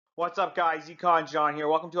What's up, guys? Econ John here.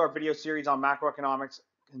 Welcome to our video series on macroeconomics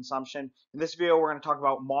consumption. In this video, we're going to talk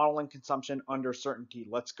about modeling consumption under certainty.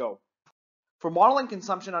 Let's go. For modeling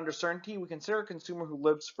consumption under certainty, we consider a consumer who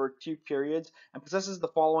lives for 2 periods and possesses the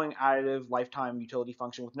following additive lifetime utility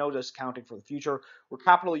function with no discounting for the future, where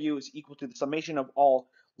capital U is equal to the summation of all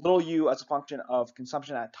little u as a function of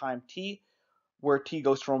consumption at time t, where t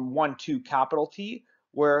goes from 1 to capital T,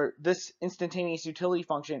 where this instantaneous utility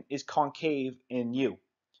function is concave in U.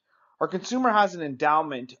 Our consumer has an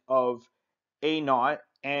endowment of A naught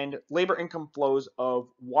and labor income flows of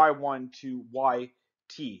Y1 to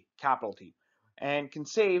YT, capital T, and can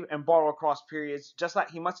save and borrow across periods, just that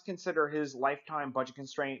he must consider his lifetime budget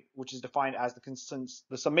constraint, which is defined as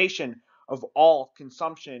the summation of all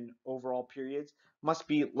consumption over all periods, must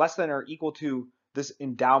be less than or equal to this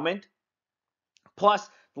endowment, plus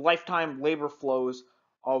the lifetime labor flows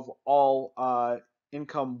of all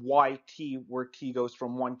income YT, where T goes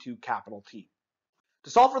from 1 to capital T. To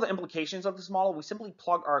solve for the implications of this model, we simply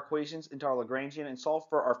plug our equations into our Lagrangian and solve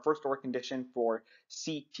for our first order condition for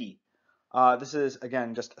CT. This is,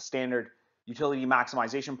 again, just a standard utility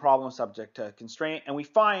maximization problem subject to constraint, and we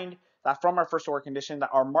find that from our first order condition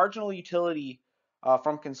that our marginal utility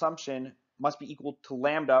from consumption must be equal to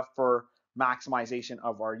lambda for maximization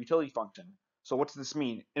of our utility function. So what does this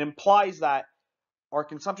mean? It implies that our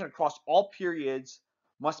consumption across all periods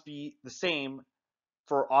must be the same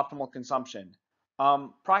for optimal consumption.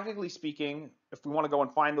 Practically speaking, if we want to go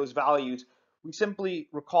and find those values, we simply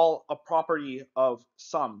recall a property of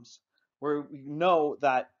sums, where we know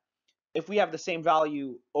that if we have the same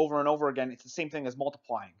value over and over again, it's the same thing as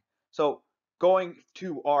multiplying. So going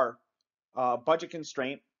to our budget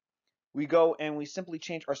constraint, we go and we simply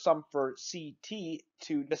change our sum for CT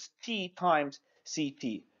to just T times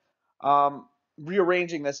CT.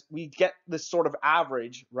 Rearranging this, we get this sort of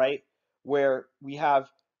average, right, where we have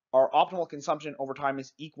our optimal consumption over time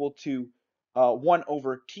is equal to 1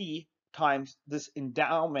 over T times this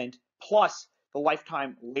endowment plus the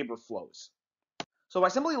lifetime labor flows. So by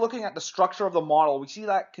simply looking at the structure of the model, we see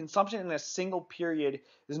that consumption in a single period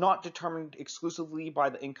is not determined exclusively by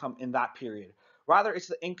the income in that period. Rather, it's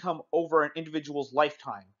the income over an individual's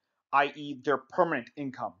lifetime, i.e. their permanent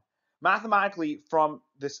income. Mathematically, from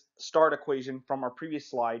this start equation from our previous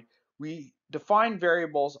slide, we define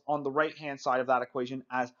variables on the right-hand side of that equation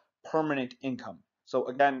as permanent income. So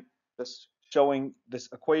again, this showing this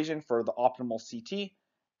equation for the optimal CT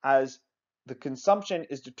as the consumption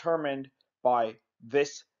is determined by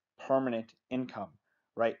this permanent income,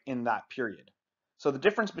 right, in that period. So the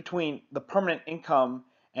difference between the permanent income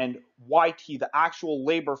and YT, the actual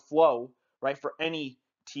labor flow, right, for any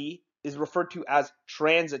T, is referred to as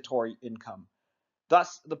transitory income.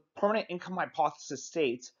 Thus, the permanent income hypothesis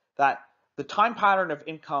states that the time pattern of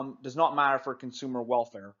income does not matter for consumer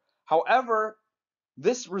welfare. However,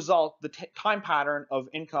 this result, the time pattern of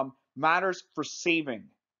income, matters for saving.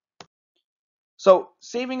 So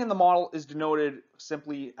saving in the model is denoted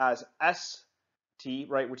simply as ST,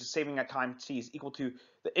 right, which is saving at time t is equal to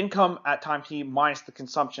the income at time t minus the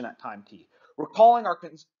consumption at time t. Recalling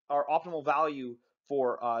our optimal value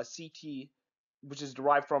for CT, which is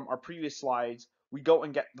derived from our previous slides, we go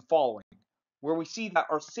and get the following, where we see that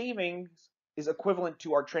our savings is equivalent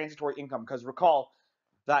to our transitory income, because recall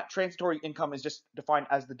that transitory income is just defined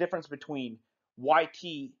as the difference between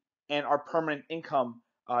YT and our permanent income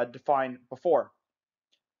defined before.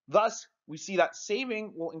 Thus, we see that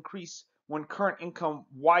saving will increase when current income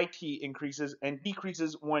YT increases and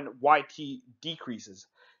decreases when YT decreases.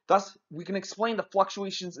 Thus, we can explain the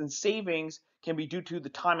fluctuations in savings can be due to the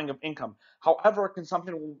timing of income. However,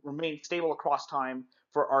 consumption will remain stable across time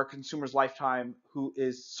for our consumer's lifetime who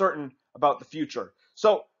is certain about the future.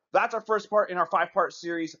 So that's our first part in our 5-part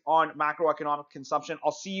series on macroeconomic consumption.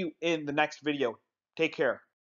 I'll see you in the next video. Take care.